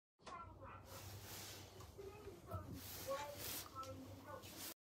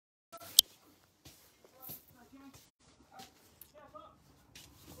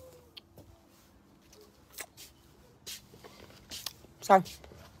So,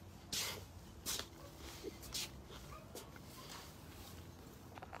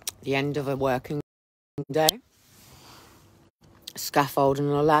 the end of a working day. A scaffold and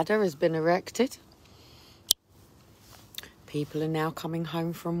a ladder has been erected. People are now coming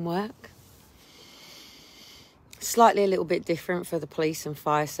home from work. Slightly a little bit different for the police and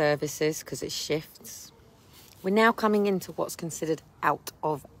fire services because it shifts. We're now coming into what's considered out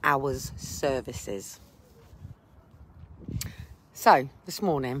of hours services. So, this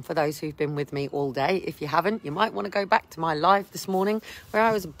morning, for those who've been with me all day, if you haven't, you might want to go back to my live this morning where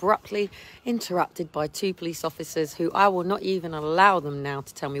I was abruptly interrupted by 2 police officers who I will not even allow them now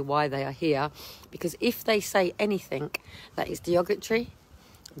to tell me why they are here, because if they say anything that is derogatory,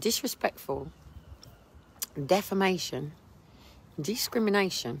 disrespectful, defamation,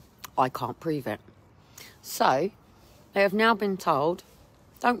 discrimination, I can't prove it. So, they have now been told,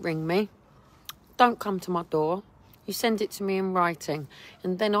 don't ring me, don't come to my door, you send it to me in writing,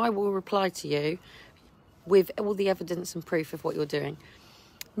 and then I will reply to you with all the evidence and proof of what you're doing.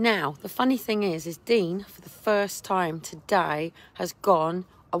 Now, the funny thing is Dean, for the first time today, has gone,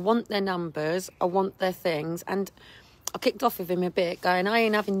 I want their numbers, I want their things, and I kicked off with him a bit, going, I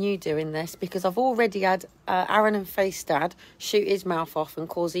ain't having you doing this, because I've already had Aaron and Faith's dad shoot his mouth off and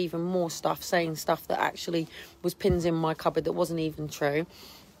cause even more stuff, saying stuff that actually was pins in my cupboard that wasn't even true.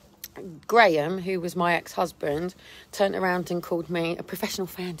 Graham, who was my ex-husband, turned around and called me a professional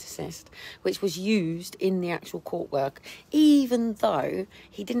fantasist, which was used in the actual court work, even though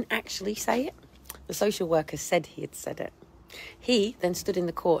he didn't actually say it. The social worker said he had said it. He then stood in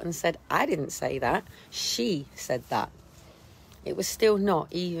the court and said, I didn't say that, she said that. It was still not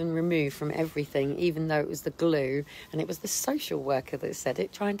even removed from everything, even though it was the glue, and it was the social worker that said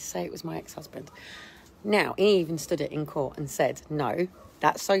it, trying to say it was my ex-husband. Now, he even stood it in court and said, no,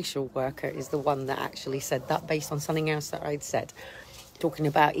 that social worker is the one that actually said that based on something else that I'd said. Talking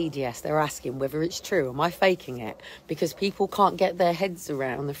about EDS, they're asking whether it's true. Am I faking it? Because people can't get their heads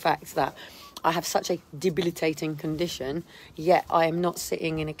around the fact that I have such a debilitating condition, yet I am not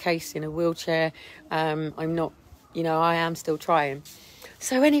sitting in a case in a wheelchair. I'm not, I am still trying.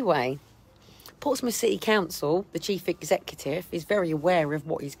 So anyway, Portsmouth City Council, the chief executive, is very aware of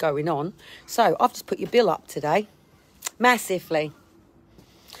what is going on. So I've just put your bill up today, massively.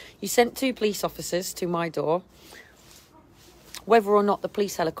 You sent 2 police officers to my door. Whether or not the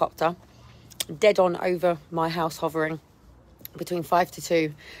police helicopter, dead on over my house hovering between 5 to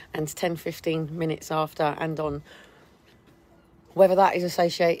 2 and 10-15 minutes after and on, whether that is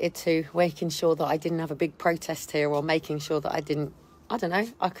associated to making sure that I didn't have a big protest here or making sure that I didn't, I don't know,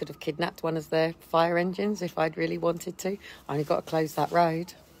 I could have kidnapped one of their fire engines if I'd really wanted to. I only got to close that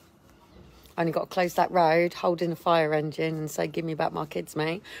road. Holding a fire engine and say, give me back my kids,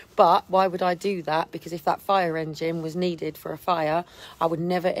 mate. But why would I do that? Because if that fire engine was needed for a fire, I would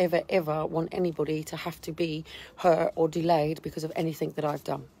never, ever, ever want anybody to have to be hurt or delayed because of anything that I've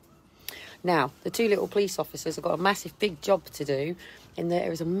done. Now, the 2 little police officers have got a massive, big job to do, in that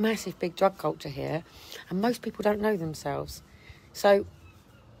there is a massive, big drug culture here, and most people don't know themselves. So,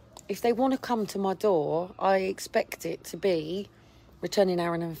 if they want to come to my door, I expect it to be returning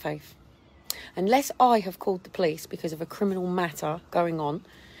Aaron and Faith. Unless I have called the police because of a criminal matter going on,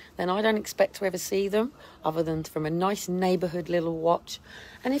 then I don't expect to ever see them other than from a nice neighbourhood little watch.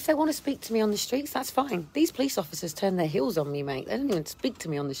 And if they want to speak to me on the streets, that's fine. These police officers turn their heels on me, mate. They don't even speak to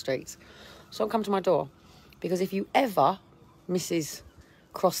me on the streets. So don't come to my door. Because if you ever, Mrs.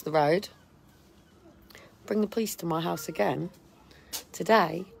 Cross the road, bring the police to my house again,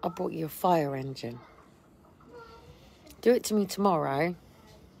 today I brought you a fire engine. Do it to me tomorrow,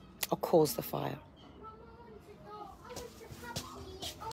 I'll cause the fire.